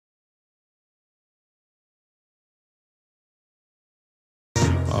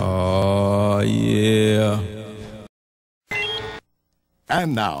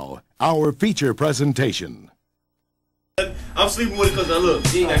And now, our feature presentation. I'm sleeping with it because look,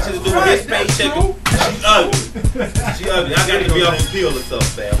 she ain't got shit to do with this space shaking. She's ugly. She ugly. I got to be off the pill or something,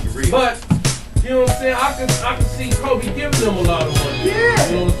 fam. For real. But you know what I'm saying? I can see Kobe giving them a lot of money. Yeah.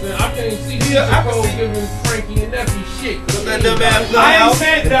 You know what I'm saying? I can't see Kobe giving Frankie and Nephew shit. That dumb ass I ain't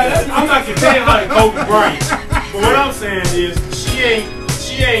saying that. I'm not comparing like Kobe Bryant. But what I'm saying is she ain't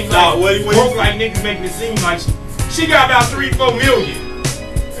like broke like niggas making it seem like she got about 3-4 million.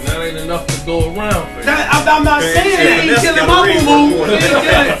 And that ain't enough to go around for. I'm not saying that. He killing my boo-boo.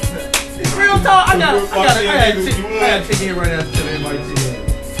 Real talk. I gotta take it right now to everybody.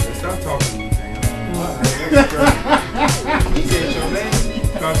 Stop talking to me, fam. He said your man.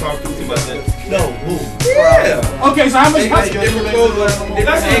 Stop talking to me about that. No, who? Yeah. Okay, so how much? That's in the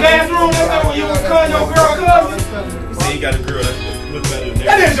bathroom. That's when you cut your girl cousin. See, you got a girl that look better than that.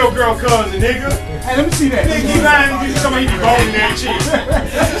 That is your girl cousin, nigga. Hey, let me see that. Nigga, keep lying to you. Somebody be rolling that shit.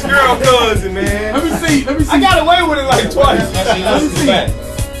 That's his girl cousin, man. Let me see. I got away with it like twice. Let me see.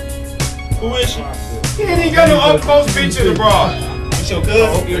 Who is she? He ain't even got no up close picture of the broad. It's your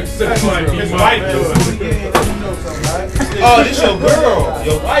cousin? His wife cousin. Oh, this your girl.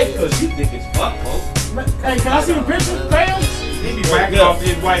 Your wife, cause you think it's fuck, folks. Hey, can I see the picture, fam? He be whacking off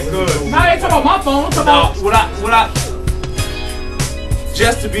his wife cousin. Nah, I ain't talking about my phone. I'm talking about what I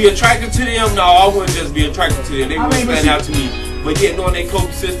just to be attracted to them? No, I wouldn't just be attracted to them. They wouldn't stand out to me. But yet, knowing they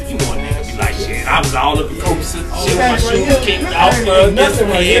Kobe sister, you know, nigga be like, shit, I was all up in Kobe sister. Shit, my shoes kicked off. Nothing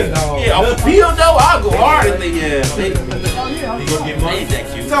right here. Yeah, off the field though, I'll go hard and think, yeah. They gonna get money. Ain't that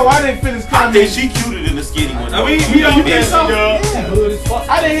cute? So I didn't finish comment. I think she cuter than the skinny one. I mean, we don't think so. Yeah.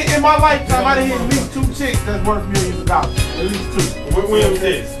 I done hit in my lifetime. I done hit at least 2 chicks that's worth millions of dollars. At least 2. What was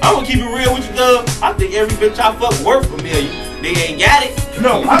this? I'm gonna keep it real with you, Doug. I think every bitch I fuck worth $1 million. They ain't got it.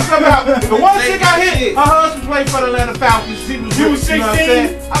 No, I'm talking about the one chick I hit. Her husband played for the Atlanta Falcons. She was 16. I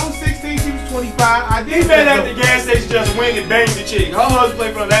was 16. She was 25. I did. He met at the gas station just went and banged the chick. Her husband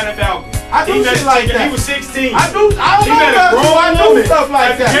played for the Atlanta Falcons. I do shit like that. He was 16. I do stuff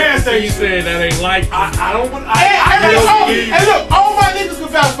like that. Gas station. You said that ain't like. I don't want. Hey, look, all my niggas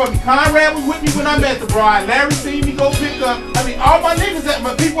could vouch for me. Conrad was with me when I met the bride. Larry seen me go pick up. I mean, all my niggas,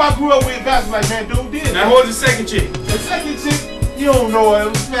 my people I grew up with, vouch like, man, dude did. Now, who was the second chick? The second chick. You don't know her.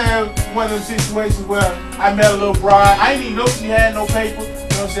 It was, man, one of them situations where I met a little bride. I didn't even know she had no paper. You know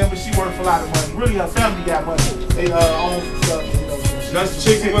what I'm saying? But she worked for a lot of money. Really, her family got money. They own some stuff. You know, that's the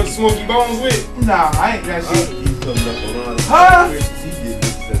chick you went to Smoky Bones with? Nah, I ain't that shit. He's coming up on her?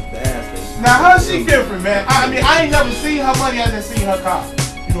 Now, her, she different, man. I mean, I ain't never seen her money. I just seen her car.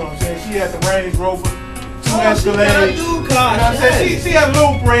 You know what I'm saying? She had the Range Rover. 2 Escalades. You know what I'm saying? She had a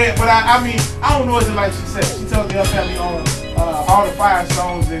little bread, but I mean, I don't know what it's like she said. She told me her family owned all the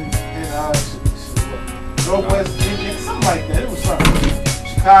Firestones in Northwest Indiana, something like that. It was something.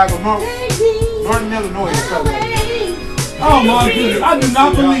 Chicago, Northern Illinois. Oh my goodness, I do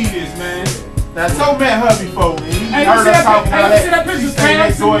not believe this, man. Now, so met her before, and he heard her talking about that. She stayed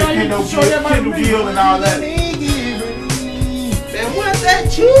next door to Kendall Gill and all that. Man, was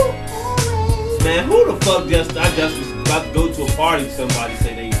that you? Man, who the fuck I just was about to go to a party, somebody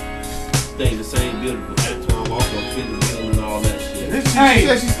say they stay in the same building with Antoine Walker, Kendall Gill and all that shit. She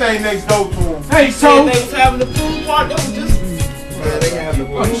said she stayed next door to him. Hey, so they was having a pool party. That was just they having a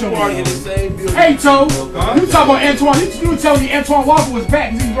pool party in the same building. Hey, Toe, you talk about Antoine. You were telling me Antoine Walker was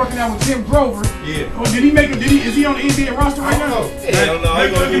back because he was working out with Jim Grover. Yeah. Or did he make him? Is he on the NBA roster right now? Hell no, he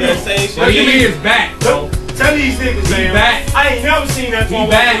gonna do that same shit. What do you mean he's back? Tell these niggas, man. Back. I ain't never seen Antoine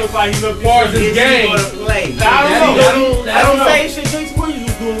Walker look like he looked far as his game. I don't know. Same shit Jason Williams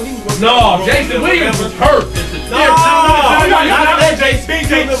was doing when he was working. No, Jason Williams was hurt. No, Jason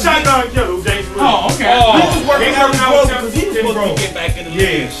shotgun killer, Jason Williams. Oh, okay. He was working out because he was supposed to get back in the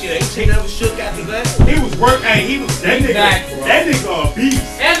league. Shit, ain't shit never shook after that. He was working. Hey, he was that nigga a beast.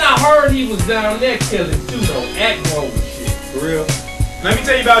 And I heard he was down there killing too, though. At Grover shit. For real. Let me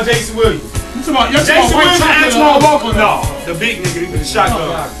tell you about Jason Williams. Jason Williams and Antoine Walker, no. The big nigga with the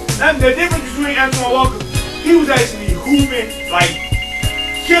shotgun. The difference between Antoine Walker, he was actually hooping, like,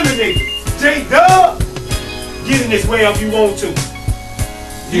 killing niggas. J-Dub, get in this way if you want to.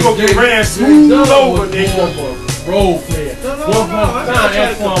 You gonna get ran smooth over, nigga. Role player.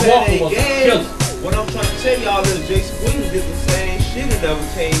 Antoine Walker was a killer. What I'm trying to tell y'all is Jason Williams did the same shit and never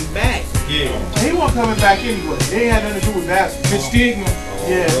came back. Yeah. He wasn't coming back anyway. It ain't had nothing to do with basketball. The stigma.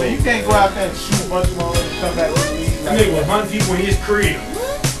 Yeah, man, you can't go out there and shoot a bunch of motherfuckers and come back to the league. That nigga was hunting people in his crib.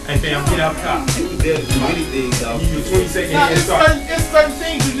 And damn, get out the car. He was there to do anything, dog. You 20 seconds head start. It's certain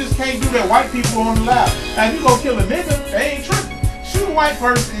things you just can't do that white people on the lab. Now, if you go kill a nigga, they ain't tripping. Shoot a white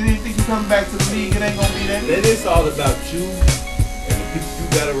person and you think you coming back to the league, it ain't gonna be that. Then it's all about you and the people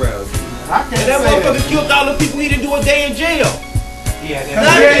better round. I can't And that motherfucker killed all the people he didn't do a day in jail. Yeah, he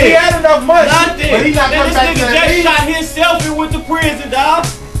had enough money. Nothing. But he not Then coming this back to nigga that just league. shot himself and went to prison, dog.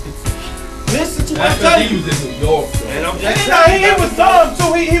 Listen to what I'm telling you. He was in New York, though. And I'm just He was dumb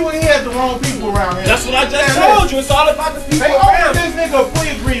too. He had the wrong people around him. That's what I just told you. It's all about the people They around offered him. this nigga a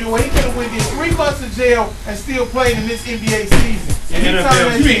plea agreement where he could have went in 3 months in jail and still played in this NBA season. And he NFL. turned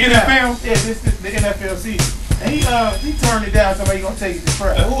that You mean shit down. NFL? Yeah, this is the NFL season. And he turned it down. Somebody gonna take it to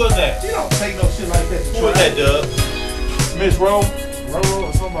trial. And who was that? You don't take no shit like that. Who was that, Dub? Miss Rowe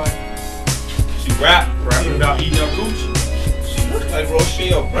or somebody. She rapping about eating up Gucci. She looked like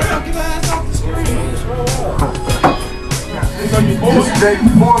Rochelle Brown. Get her ass off the screen. This is Jay,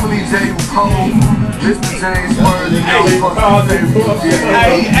 formerly Jay Cole, Mr. James Word, It's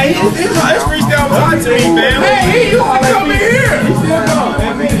freestyle time to me, man. Hey, he used to come in here.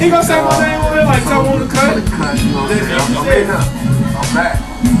 He gonna say my name on it like someone on the cut. I'm back.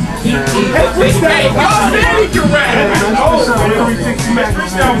 Y'all said he can rap.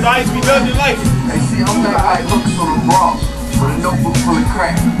 Freestyle was ice, we doesn't like it. Hey, see, I'm back like hooks on the bra, with a notebook full of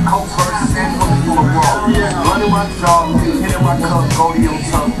crack, coke verses and hooks full of raw. Running my jaw, hitting my cup, go to your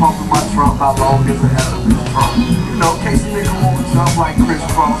tongue, pumping my trunk, how long is it hell in the trunk? You know, in case a nigga won't jump like Chris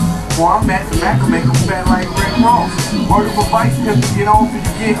Cross, or I'm at the back and make him fat like Rick Ross. Word of advice, pimp, get off if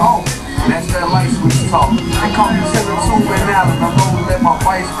you get off. That's that light switch talk. They call me Taylor Two and Allen. I'm gonna let my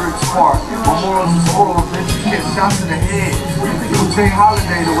vice grip spark. My morals is spoiled, bitch. You get shots in the head. You Jay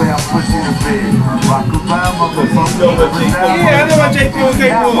Holiday the way I push in the bed. Rock goodbye, motherfucker. Yeah, I know what J. Phil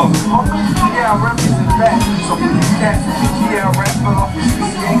came for. Yeah, I represent that. So when you catch the GL rap off the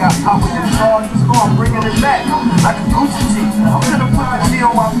street, ain't got power in charges. So I'm bringing it back. Like a Gucci T. I'm gonna put the G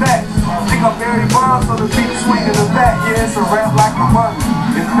on my back. Think I'm Barry Bonds on the beat swinging the back. Yeah, it's a rap like a money.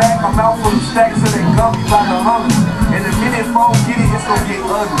 In fact, I'm out for the stacks and they gummy like a hundred. And the minute phone get it, it's gonna get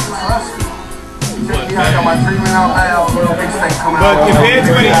ugly. Trust me. I got my dreaming out loud. But compared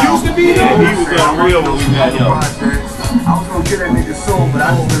to what it used to be, he was doing real when we met him. I was gonna get that nigga soon, but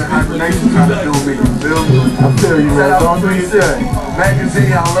I just been in hibernation trying to do me. You feel me? I feel you, man. Don't do your thing.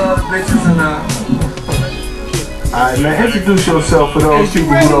 Magazine, I love the bitches and Alright, man, introduce yourself for those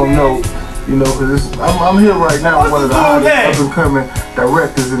people who don't know. You know, because I'm here right now with one of the hottest up-and-coming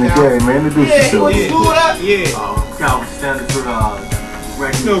directors in the game, man. Introduce yourself. Yeah. Calvin standards for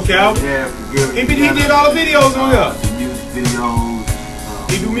You know Calvin. Yeah, He did all the videos on here. music videos.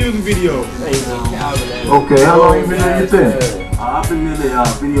 He do music videos. Okay, how long you been in your thing? I've been in the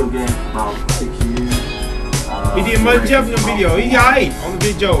video game for about 6 years. He did Mud Jefferson video. He got 8 on the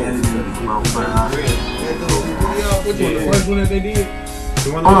video. Which one? The first one that they did?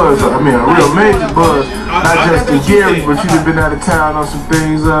 Buzz, I mean a real major buzz, not just in Gary, but you've been out of town on some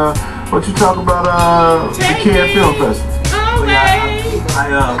things. What you talk about the Cannes Film Festival?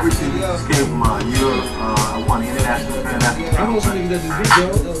 I recently just came from Europe. I won the International Fan African. I know some niggas that did this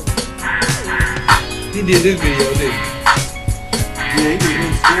video. He did this video, didn't he? Yeah, he did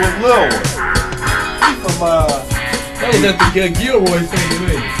this little one. From that was at the Gilroy thing to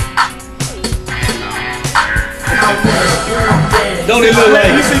me. Don't it look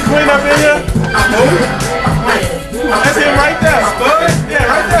like You see Quinn up in here? That's him right there, Spud.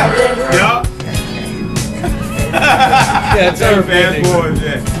 Yeah, right there. Yeah. yeah, turn Fast boys,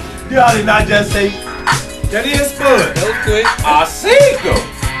 yeah. Y'all did not just say that is Spud. That was quick. I see him.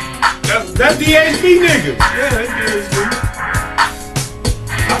 That's DHB nigga. Yeah, that's DHB.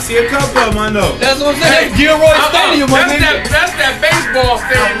 I see a couple of them, I know. That's what I'm saying. Gilroy Stadium, my nigga. That's that baseball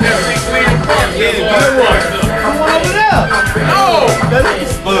stadium that's in Cleveland Park. Yeah, good one. Come on over there. No! That's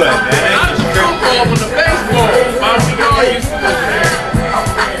Spud, man. Not the football, but the baseball. Bobby Gar used to live there.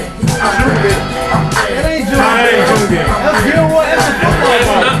 That ain't June. I ain't doing that. That's Gilroy. That's the football That's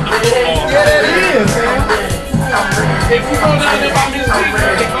park. not the football. Yeah, that is, man. If you go down there by Miss T,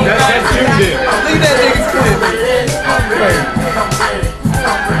 they go That's back. June. Leave that nigga quit.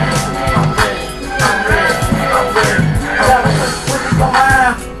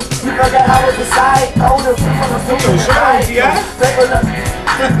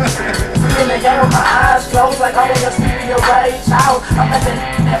 In the game with my eyes closed, like I'm in your studio rage house. I'm at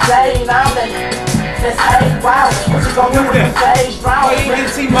that plane, I'm that's hey, wow. What you gonna do with the stage drown? Oh, you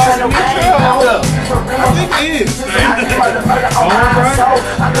didn't see Martin Mitchell? Hold up. I think it is. Big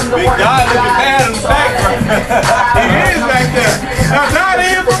Big guy looking bad in the background. He is back there. Now, Todd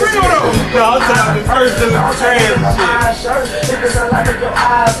ain't for real, though. No, I'm talking the person with the trans and shit.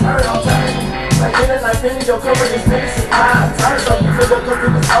 like your cover is mixing. I turn so you feel the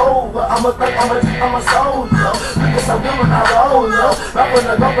cover is old. over. I'm a soldier. Niggas so good when I roll up. Right when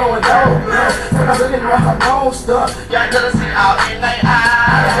I go going dope. When I look at like a monster. Y'all gotta see out in their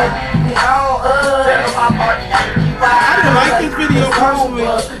eyes. I didn't like this video personally.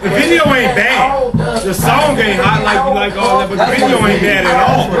 The video ain't bad. The song ain't hot like you like all that, but the video ain't bad at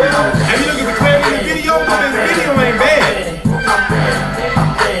all. Have you looked at the clarity of the video? The video ain't bad.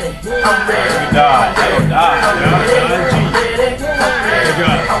 Good God. Good God.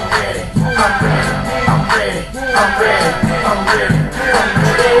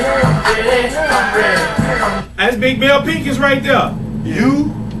 That's Big Bill Pinkins right there.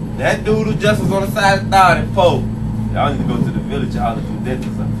 You, that dude who just was on the side of the thigh and folk. Y'all need to go to the village. Y'all need to do this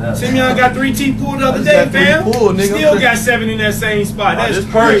or something else. Simeon got 3 teeth pulled the other day, fam. Still got 7 in that same spot. That's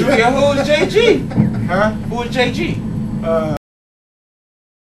crazy. Who is JG? Huh? Who is JG?